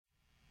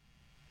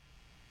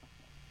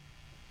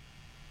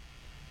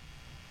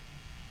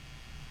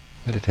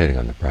Meditating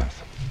on the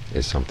breath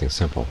is something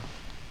simple,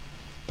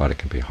 but it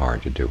can be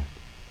hard to do.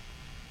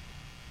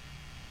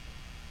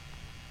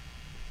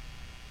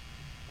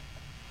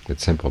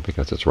 It's simple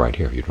because it's right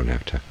here. You don't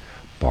have to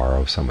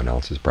borrow someone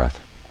else's breath.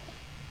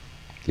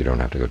 You don't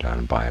have to go down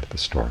and buy it at the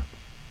store.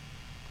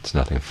 It's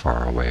nothing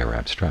far away or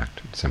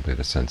abstract. It's simply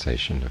the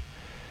sensation of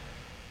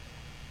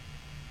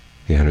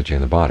the energy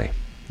in the body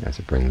as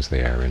it brings the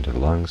air into the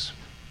lungs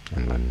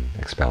and then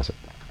expels it.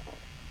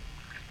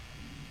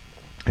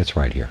 It's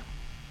right here.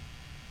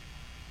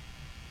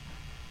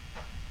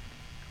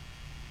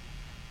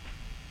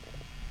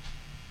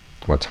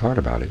 What's hard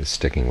about it is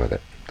sticking with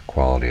it, the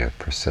quality of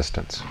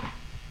persistence.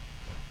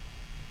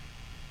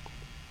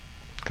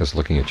 Because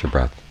looking at your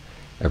breath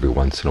every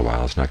once in a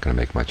while is not going to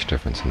make much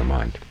difference in the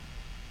mind.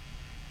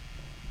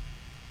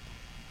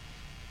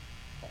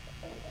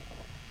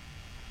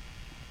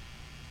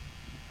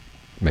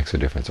 It makes a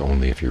difference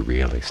only if you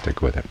really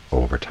stick with it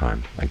over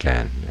time,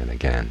 again and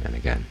again and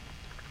again.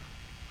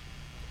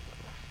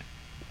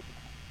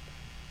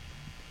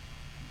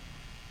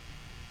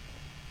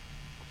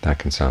 That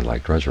can sound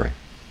like drudgery.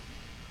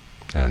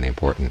 And the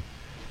important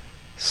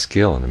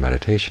skill in the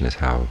meditation is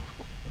how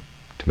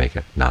to make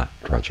it not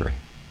drudgery,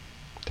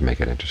 to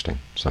make it interesting,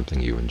 something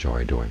you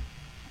enjoy doing.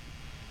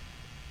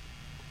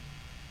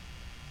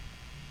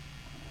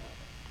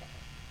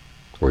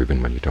 Or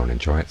even when you don't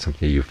enjoy it,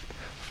 something you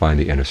find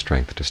the inner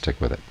strength to stick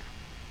with it.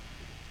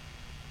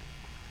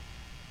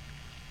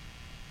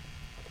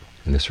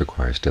 And this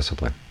requires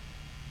discipline.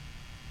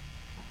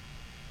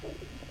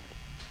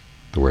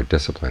 The word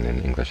discipline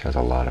in English has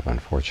a lot of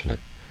unfortunate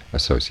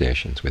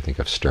associations. We think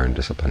of stern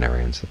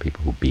disciplinarians, the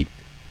people who beat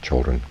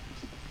children.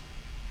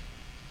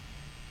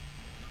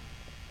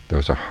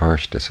 Those are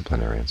harsh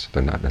disciplinarians.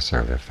 They're not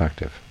necessarily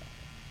effective.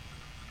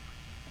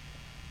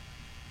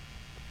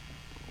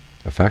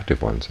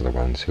 Effective ones are the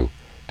ones who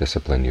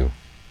discipline you,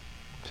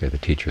 say the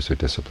teachers who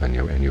discipline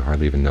you, and you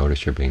hardly even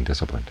notice you're being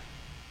disciplined.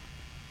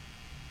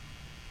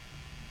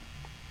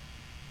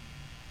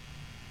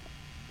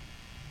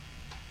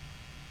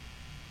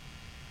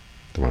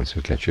 The ones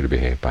who get you to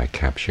behave by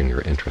capturing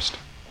your interest.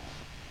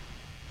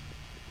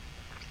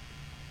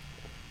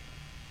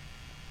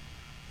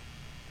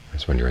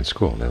 That's when you're in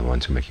school. They're the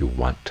ones who make you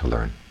want to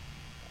learn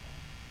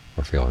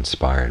or feel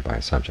inspired by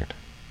a subject.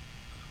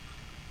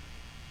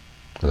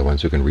 They're the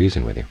ones who can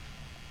reason with you,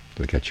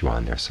 to get you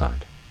on their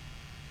side.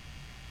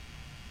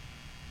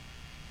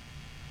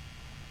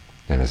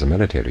 And as a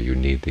meditator, you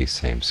need these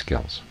same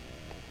skills.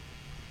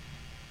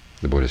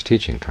 The Buddha's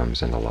teaching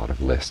comes in a lot of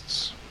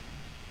lists.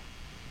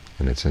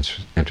 And it's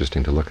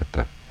interesting to look at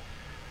the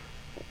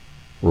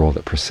role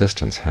that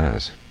persistence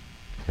has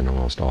in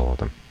almost all of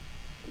them.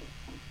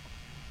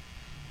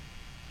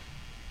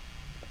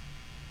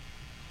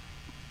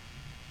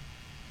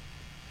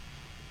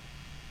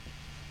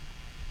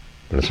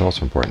 But it's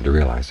also important to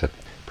realize that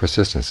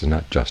persistence is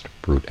not just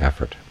brute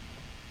effort.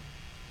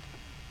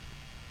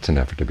 It's an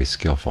effort to be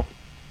skillful,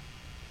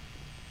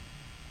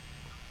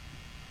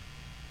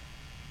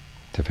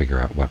 to figure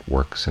out what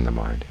works in the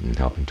mind and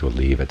helping to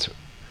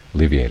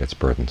alleviate its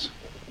burdens,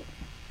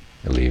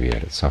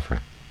 alleviate its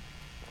suffering.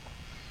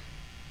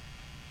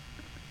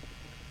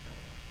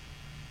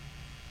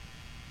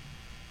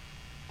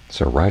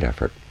 So right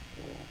effort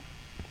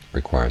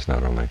requires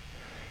not only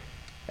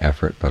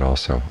effort but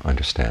also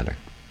understanding.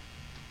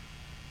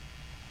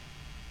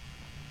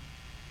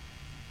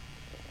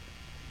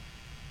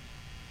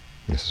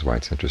 This is why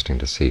it's interesting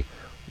to see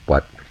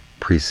what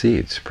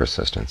precedes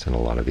persistence in a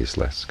lot of these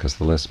lists, because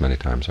the lists many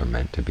times are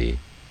meant to be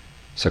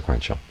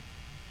sequential.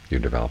 You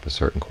develop a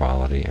certain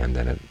quality, and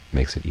then it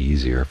makes it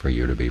easier for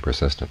you to be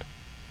persistent.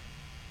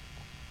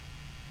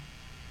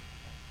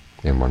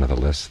 In one of the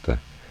lists, the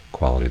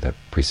quality that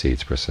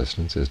precedes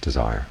persistence is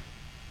desire.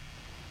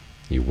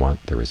 You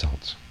want the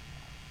results.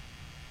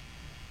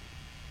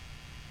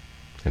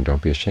 And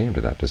don't be ashamed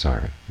of that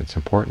desire. It's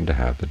important to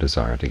have the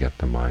desire to get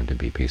the mind to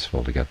be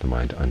peaceful, to get the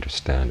mind to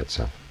understand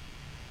itself.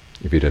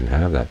 If you didn't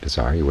have that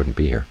desire, you wouldn't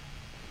be here.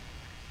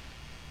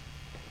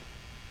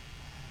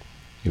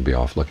 You'd be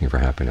off looking for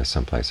happiness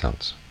someplace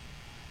else.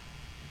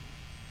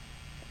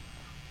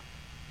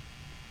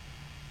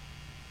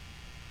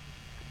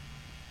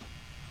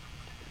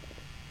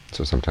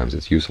 So sometimes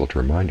it's useful to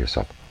remind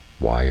yourself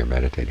why you're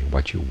meditating,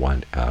 what you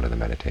want out of the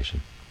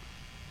meditation.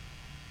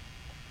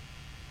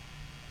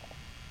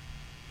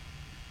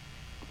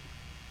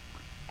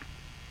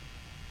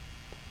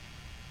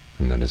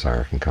 And the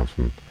desire can come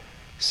from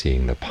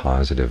seeing the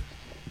positive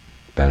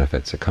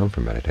benefits that come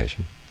from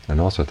meditation,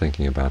 and also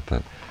thinking about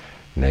the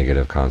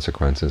negative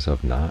consequences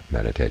of not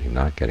meditating,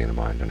 not getting the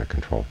mind under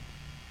control.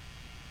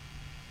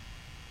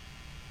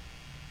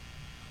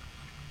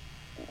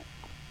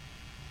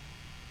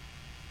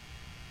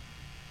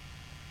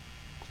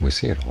 We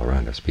see it all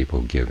around us. People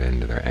who give in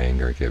to their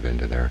anger, give in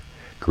to their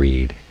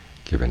greed,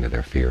 give in to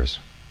their fears,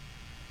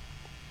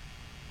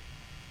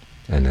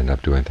 and end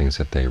up doing things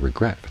that they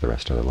regret for the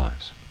rest of their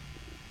lives.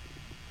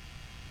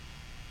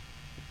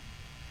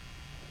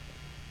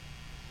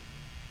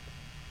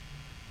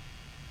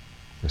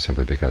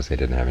 simply because they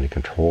didn't have any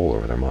control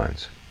over their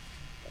minds.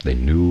 They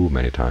knew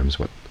many times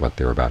what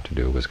they were about to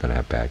do was going to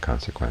have bad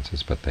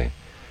consequences, but they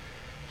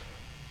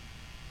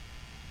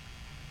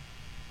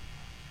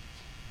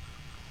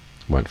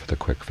went for the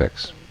quick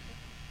fix.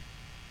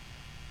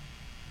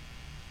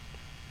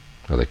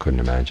 Or they couldn't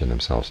imagine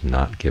themselves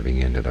not giving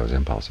in to those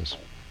impulses.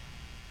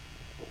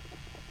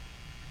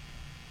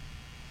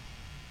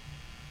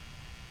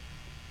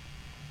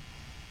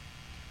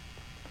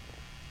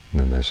 And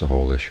then there's the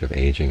whole issue of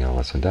aging,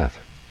 illness, and death.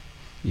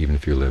 Even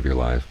if you live your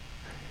life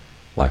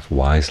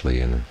wisely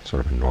in a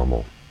sort of a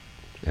normal,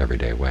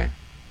 everyday way,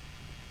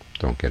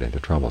 don't get into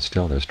trouble.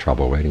 Still, there's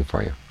trouble waiting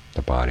for you.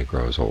 The body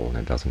grows old and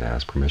it doesn't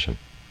ask permission.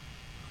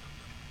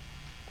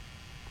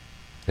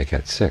 They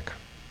get sick,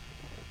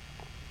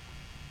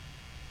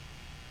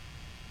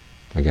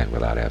 again,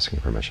 without asking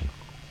permission.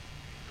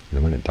 And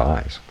then when it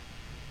dies,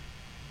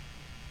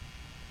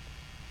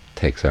 it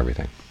takes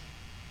everything.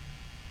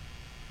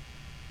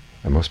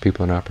 And most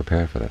people are not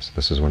prepared for this.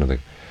 This is one of the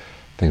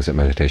things that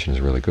meditation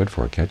is really good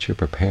for. It gets you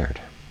prepared,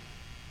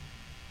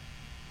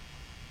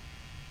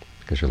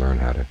 because you learn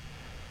how to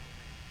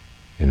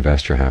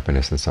invest your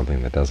happiness in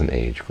something that doesn't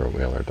age, grow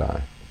ill, or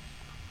die.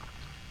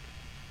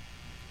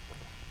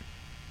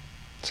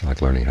 It's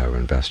like learning how to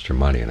invest your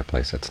money in a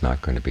place that's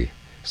not going to be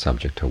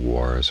subject to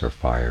wars or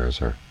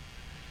fires or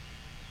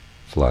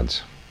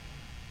floods,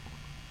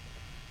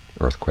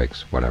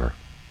 earthquakes, whatever.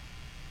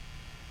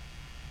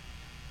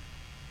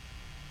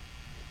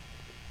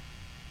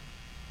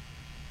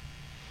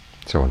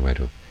 So one way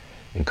to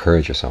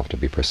encourage yourself to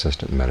be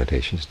persistent in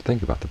meditation is to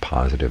think about the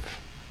positive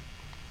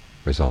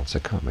results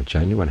that come, a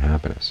genuine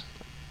happiness,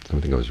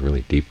 something that goes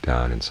really deep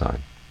down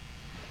inside.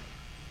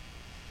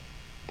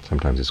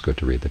 Sometimes it's good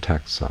to read the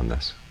texts on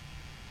this.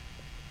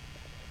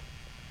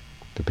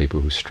 The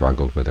people who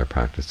struggled with their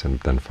practice and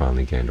then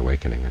finally gained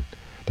awakening, and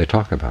they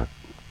talk about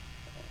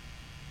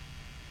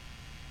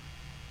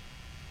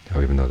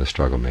how even though the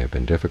struggle may have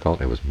been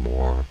difficult, it was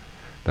more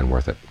than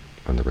worth it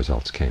when the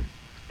results came.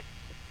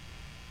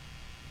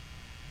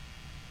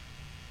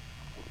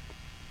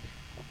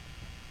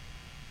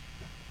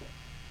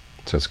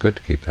 So it's good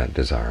to keep that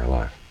desire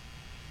alive.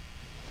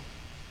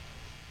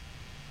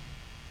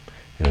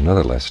 In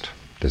another list,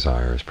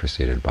 desire is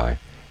preceded by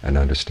an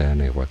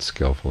understanding of what's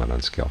skillful and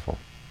unskillful.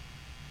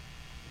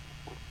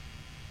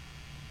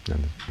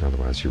 And in other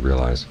words, you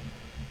realize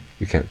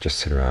you can't just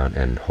sit around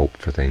and hope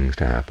for things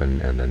to happen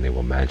and then they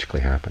will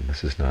magically happen.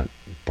 This is not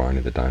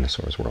Barney the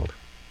dinosaur's world.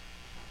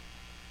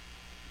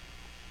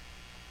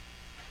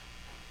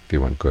 If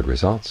you want good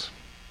results,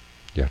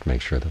 you have to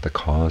make sure that the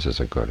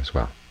causes are good as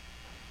well.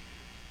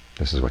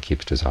 This is what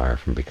keeps desire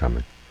from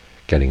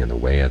getting in the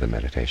way of the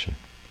meditation.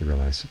 You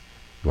realize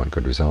you want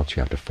good results,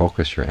 you have to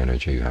focus your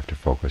energy, you have to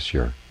focus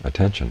your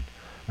attention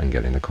on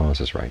getting the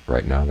causes right.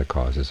 Right now the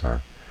causes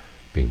are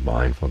being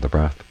mindful of the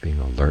breath, being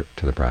alert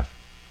to the breath.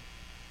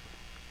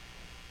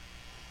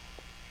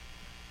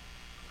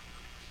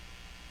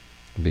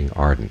 Being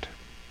ardent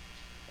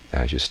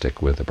as you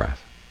stick with the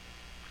breath.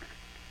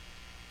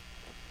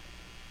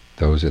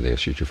 Those are the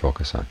issues you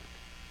focus on.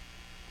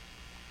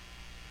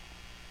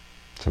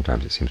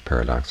 Sometimes it seems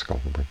paradoxical.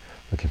 We're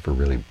looking for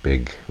really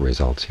big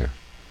results here.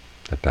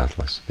 The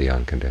deathless, the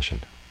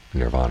unconditioned,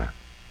 nirvana.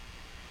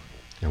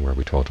 And where are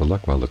we told to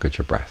look? Well, look at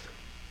your breath.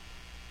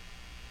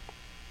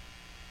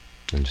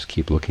 And just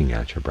keep looking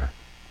at your breath.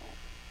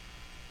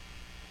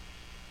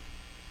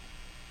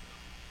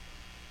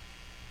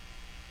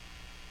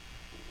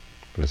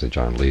 But as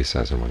John Lee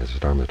says in one of his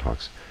Dharma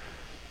talks,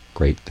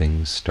 great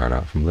things start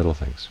out from little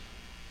things.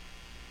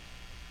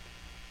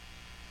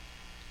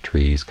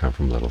 Trees come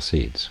from little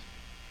seeds.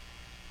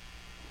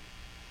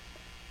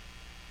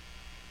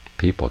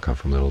 People come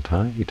from little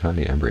tiny,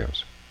 tiny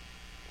embryos.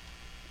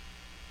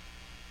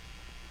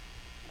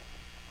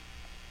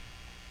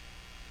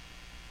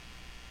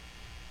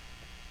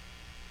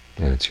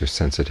 And it's your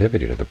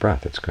sensitivity to the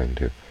breath that's going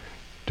to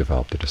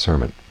develop the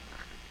discernment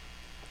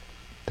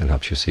that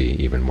helps you see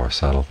even more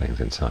subtle things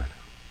inside.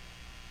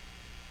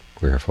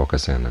 We are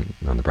focusing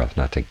on the breath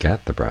not to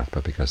get the breath,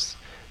 but because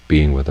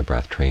being with the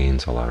breath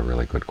trains a lot of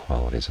really good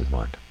qualities in the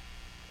mind.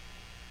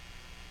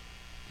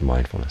 The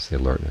mindfulness, the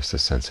alertness, the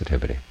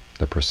sensitivity,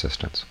 the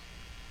persistence.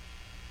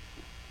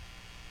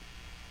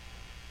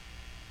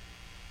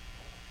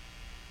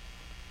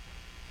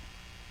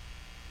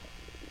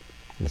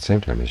 At the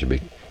same time, as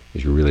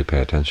you really pay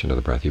attention to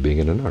the breath, you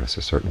begin to notice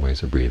that certain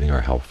ways of breathing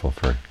are helpful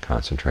for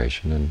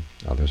concentration and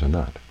others are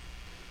not.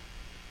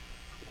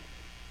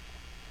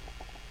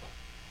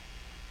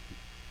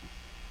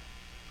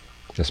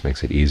 This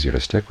makes it easier to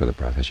stick with the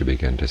breath as you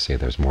begin to see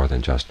there's more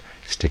than just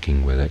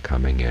sticking with it,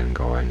 coming in,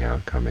 going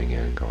out, coming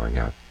in, going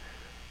out.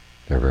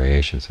 There are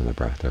variations in the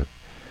breath. There are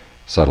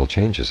subtle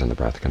changes in the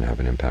breath that can have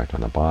an impact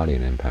on the body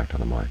and an impact on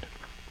the mind.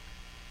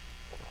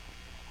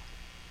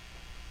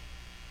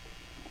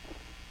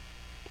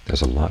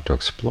 There's a lot to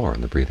explore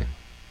in the breathing,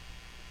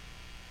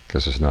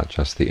 because there's not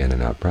just the in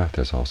and out breath,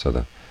 there's also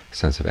the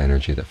sense of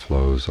energy that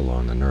flows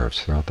along the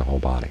nerves throughout the whole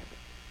body.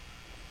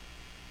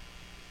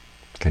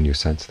 Can you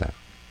sense that?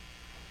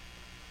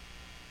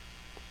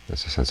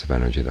 There's a sense of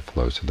energy that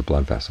flows through the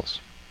blood vessels.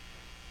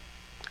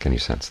 Can you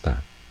sense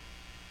that?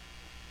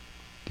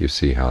 Do you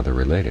see how they're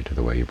related to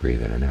the way you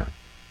breathe in and out?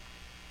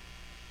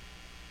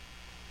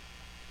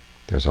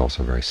 There's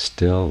also a very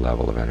still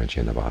level of energy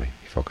in the body.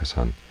 You focus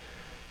on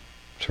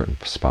certain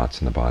spots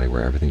in the body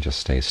where everything just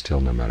stays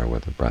still no matter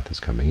whether breath is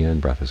coming in,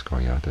 breath is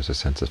going out. There's a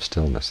sense of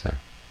stillness there.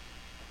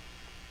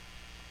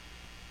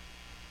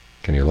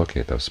 Can you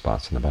locate those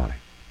spots in the body?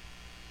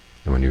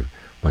 And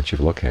once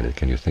you've located,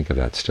 can you think of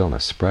that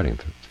stillness spreading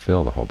to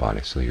fill the whole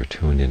body so you're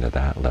tuned into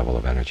that level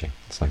of energy?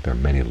 It's like there are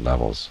many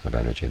levels of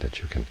energy that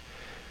you can,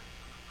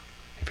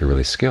 if you're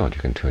really skilled,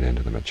 you can tune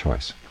into them at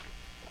choice.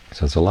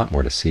 So there's a lot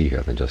more to see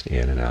here than just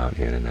in and out,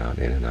 in and out,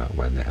 in and out.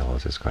 When the hell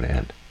is this going to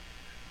end?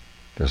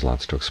 There's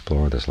lots to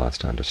explore, there's lots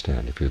to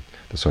understand. If you're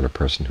the sort of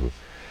person who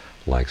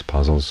likes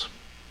puzzles,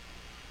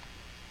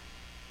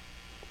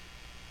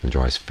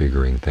 enjoys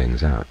figuring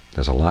things out,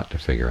 there's a lot to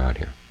figure out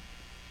here.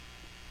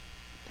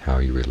 How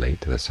you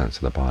relate to the sense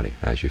of the body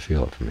as you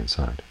feel it from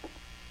inside.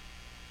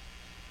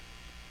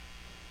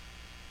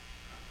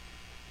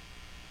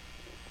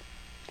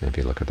 And if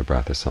you look at the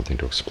breath as something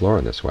to explore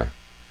in this way,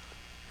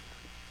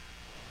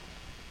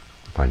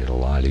 you find it a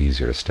lot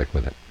easier to stick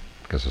with it,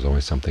 because there's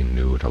always something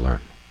new to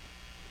learn.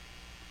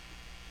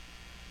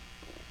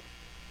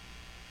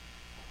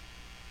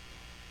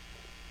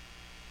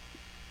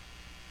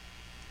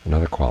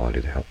 Another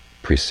quality that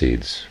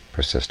precedes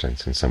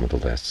persistence in some of the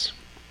lists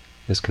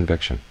is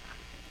conviction.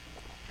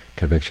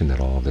 Conviction that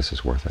all of this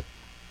is worth it.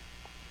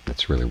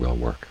 It's really will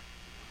work.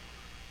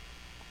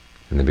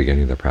 In the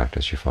beginning of the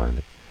practice you find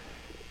that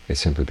it's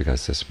simply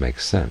because this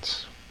makes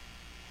sense,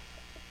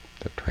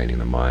 that training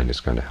the mind is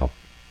going to help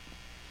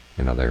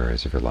in other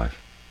areas of your life,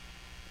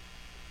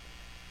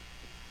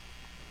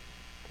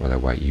 or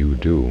that what you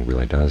do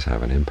really does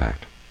have an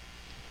impact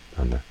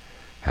on the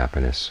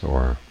happiness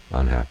or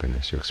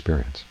unhappiness you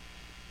experience.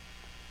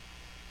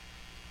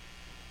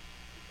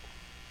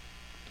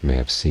 You may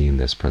have seen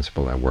this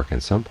principle at work in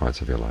some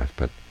parts of your life,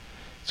 but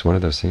it's one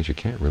of those things you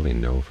can't really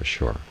know for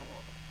sure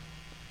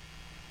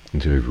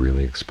until you've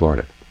really explored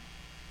it.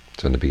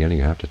 So in the beginning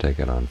you have to take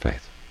it on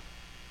faith,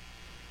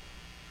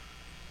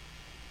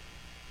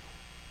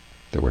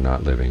 that we're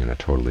not living in a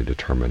totally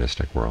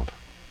deterministic world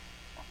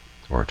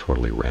or a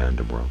totally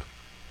random world,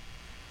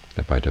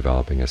 that by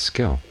developing a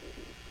skill,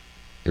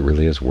 it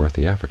really is worth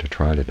the effort to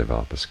try to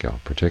develop a skill,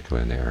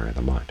 particularly in the area of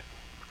the mind.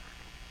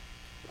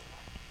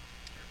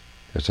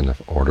 There's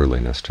enough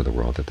orderliness to the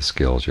world that the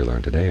skills you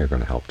learn today are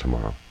going to help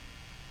tomorrow.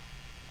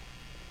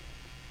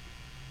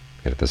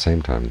 Yet at the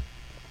same time,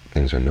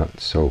 things are not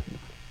so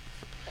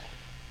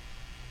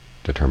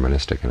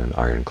deterministic in an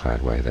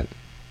ironclad way that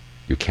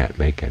you can't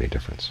make any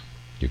difference.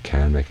 You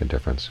can make a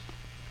difference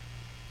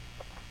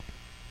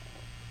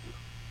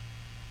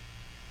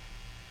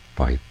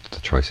by the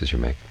choices you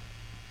make.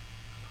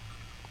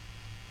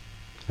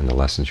 And the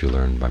lessons you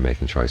learn by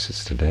making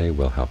choices today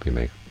will help you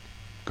make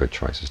good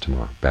choices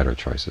tomorrow, better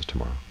choices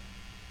tomorrow.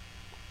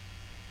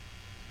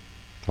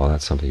 Well,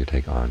 that's something you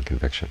take on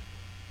conviction,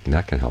 and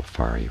that can help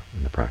fire you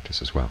in the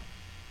practice as well.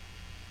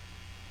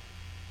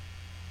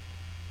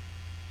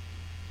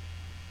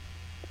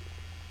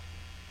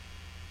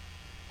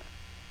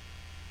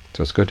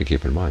 So it's good to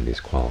keep in mind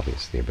these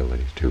qualities, the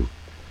ability to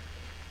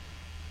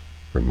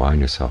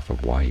remind yourself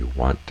of why you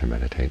want to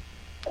meditate,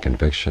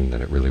 conviction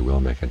that it really will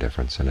make a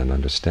difference, and an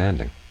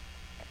understanding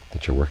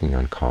that you're working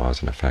on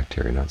cause and effect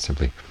here. You're not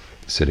simply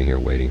sitting here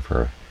waiting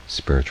for a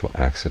spiritual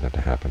accident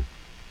to happen,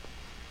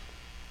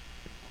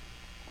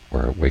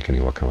 where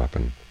awakening will come up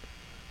and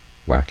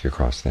whack you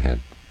across the head.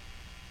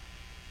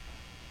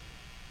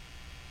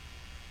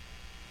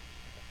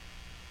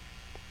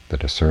 The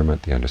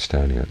discernment, the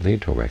understanding that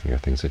lead to awakening are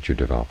things that you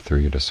develop through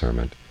your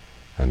discernment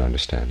and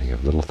understanding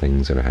of little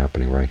things that are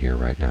happening right here,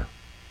 right now.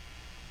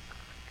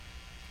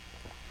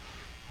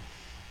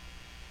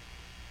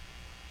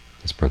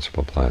 This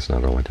principle applies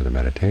not only to the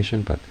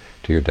meditation, but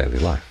to your daily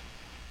life.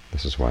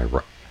 This is why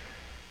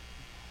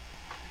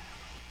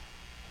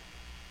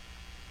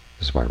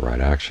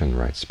right action,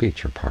 right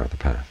speech are part of the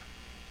path.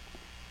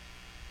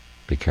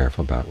 Be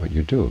careful about what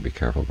you do. Be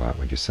careful about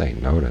what you say.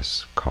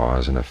 Notice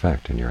cause and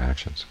effect in your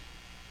actions,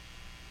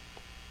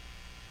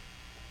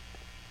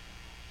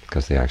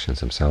 because the actions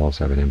themselves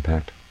have an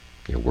impact,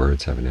 your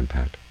words have an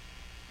impact,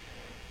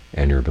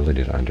 and your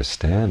ability to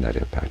understand that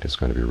impact is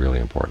going to be really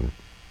important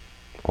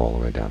all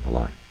the way down the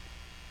line.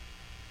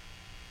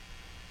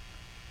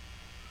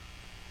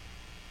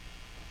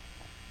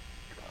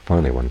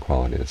 Finally, one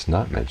quality that's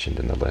not mentioned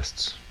in the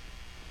lists,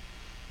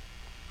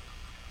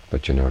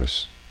 but you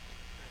notice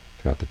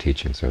throughout the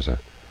teachings there's a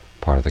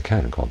part of the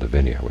canon called the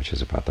Vinaya, which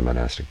is about the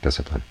monastic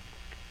discipline.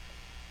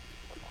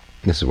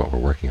 This is what we're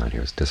working on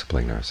here, is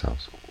disciplining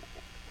ourselves.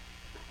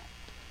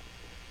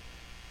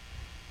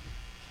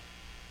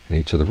 And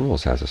each of the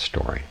rules has a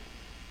story.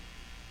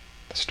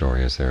 The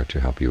story is there to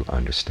help you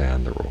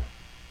understand the rule.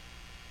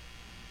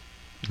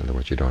 In other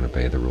words, you don't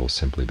obey the rule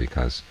simply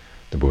because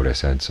the Buddha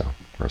said so,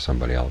 or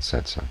somebody else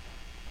said so.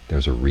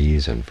 There's a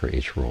reason for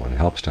each rule, and it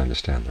helps to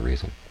understand the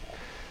reason.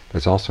 But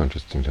it's also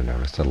interesting to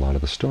notice that a lot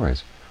of the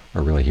stories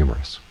are really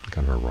humorous,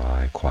 kind of a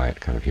wry, quiet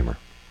kind of humor.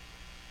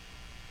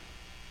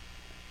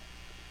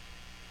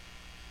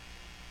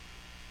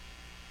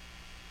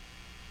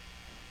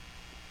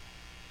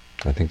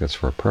 I think that's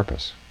for a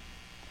purpose.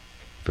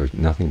 If there was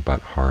nothing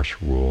but harsh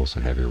rules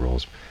and heavy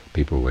rules,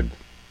 people would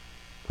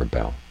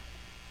rebel.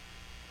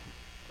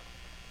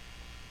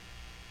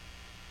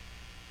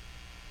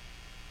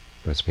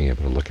 But it's being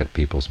able to look at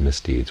people's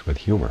misdeeds with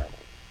humor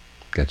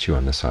gets you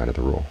on the side of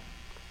the rule.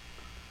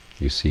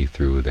 You see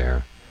through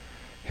their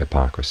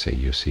hypocrisy.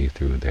 You see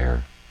through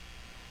their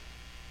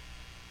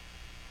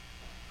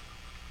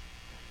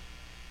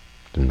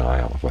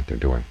denial of what they're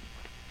doing.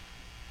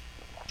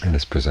 And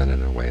it's presented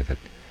in a way that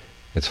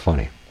it's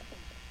funny.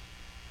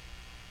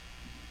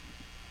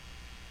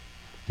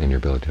 And your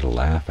ability to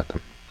laugh at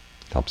them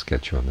helps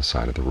get you on the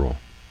side of the rule.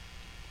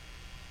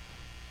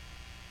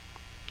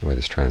 The way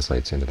this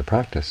translates into the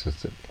practice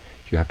is that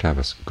you have to have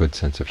a good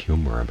sense of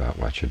humor about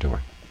what you're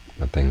doing.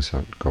 When things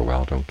don't go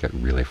well, don't get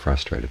really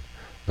frustrated.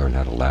 Learn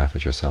how to laugh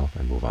at yourself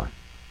and move on.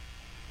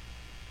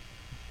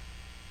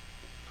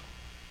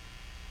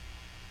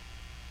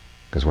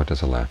 Because what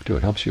does a laugh do?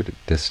 It helps you to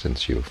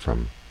distance you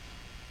from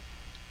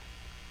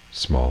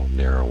small,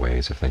 narrow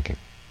ways of thinking.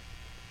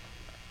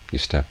 You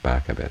step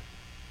back a bit.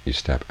 You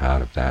step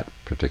out of that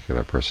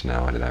particular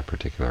personality, that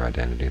particular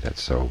identity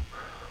that's so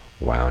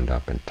wound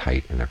up and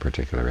tight in a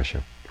particular issue.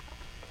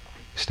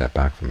 You step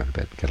back from it a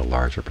bit, get a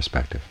larger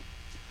perspective.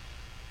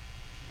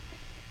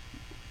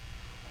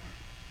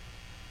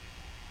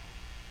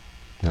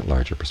 That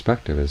larger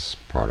perspective is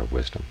part of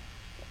wisdom.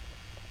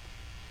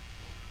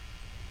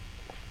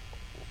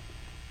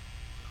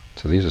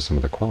 So these are some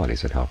of the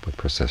qualities that help with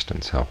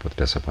persistence, help with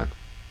discipline.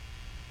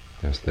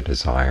 There's the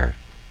desire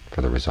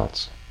for the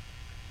results,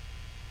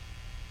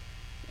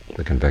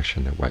 the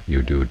conviction that what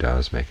you do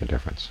does make a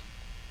difference,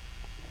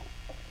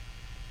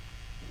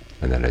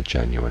 and that a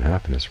genuine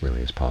happiness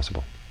really is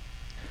possible.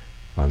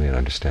 Finally, an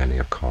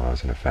understanding of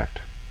cause and effect,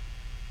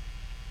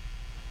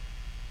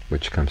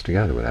 which comes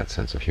together with that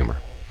sense of humor.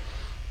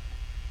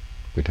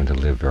 We tend to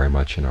live very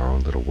much in our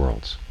own little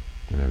worlds,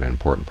 and an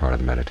important part of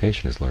the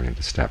meditation is learning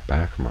to step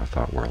back from our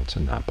thought worlds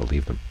and not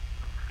believe them.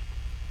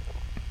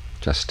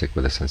 Just stick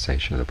with the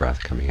sensation of the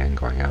breath coming in,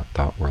 going out.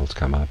 Thought worlds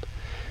come up.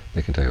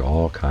 They can tell you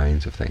all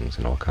kinds of things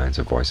and all kinds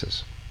of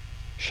voices.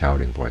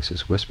 Shouting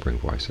voices, whispering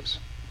voices,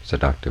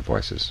 seductive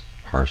voices,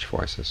 harsh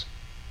voices,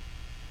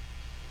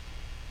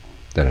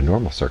 that in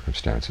normal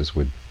circumstances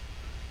would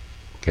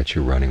get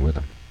you running with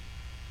them.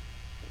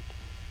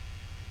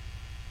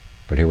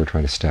 But here we're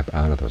trying to step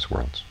out of those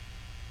worlds.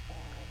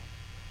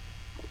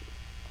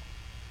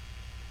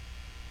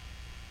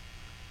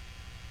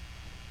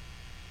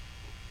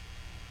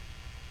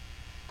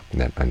 And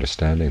that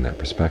understanding, that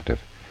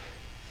perspective,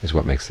 is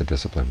what makes the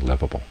discipline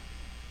livable.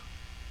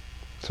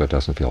 So it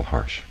doesn't feel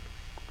harsh,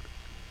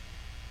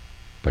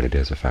 but it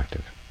is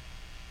effective.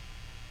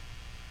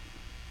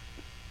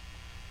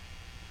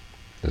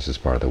 This is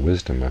part of the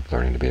wisdom of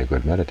learning to be a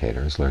good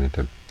meditator, is learning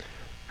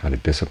how to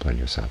discipline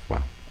yourself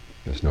well.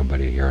 There's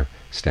nobody here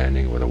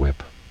standing with a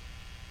whip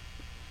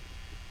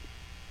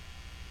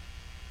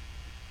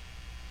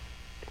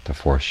to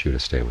force you to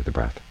stay with the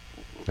breath.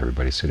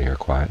 Everybody's sitting here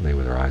quietly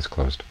with their eyes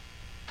closed.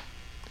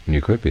 And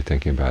you could be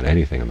thinking about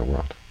anything in the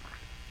world.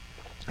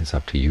 It's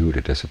up to you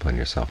to discipline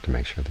yourself to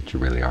make sure that you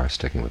really are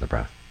sticking with the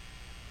breath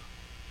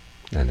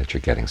and that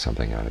you're getting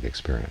something out of the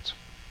experience.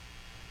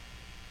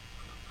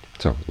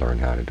 So learn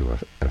how to do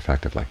it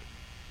effectively,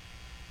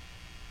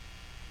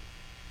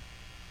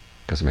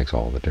 because it makes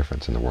all the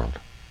difference in the world.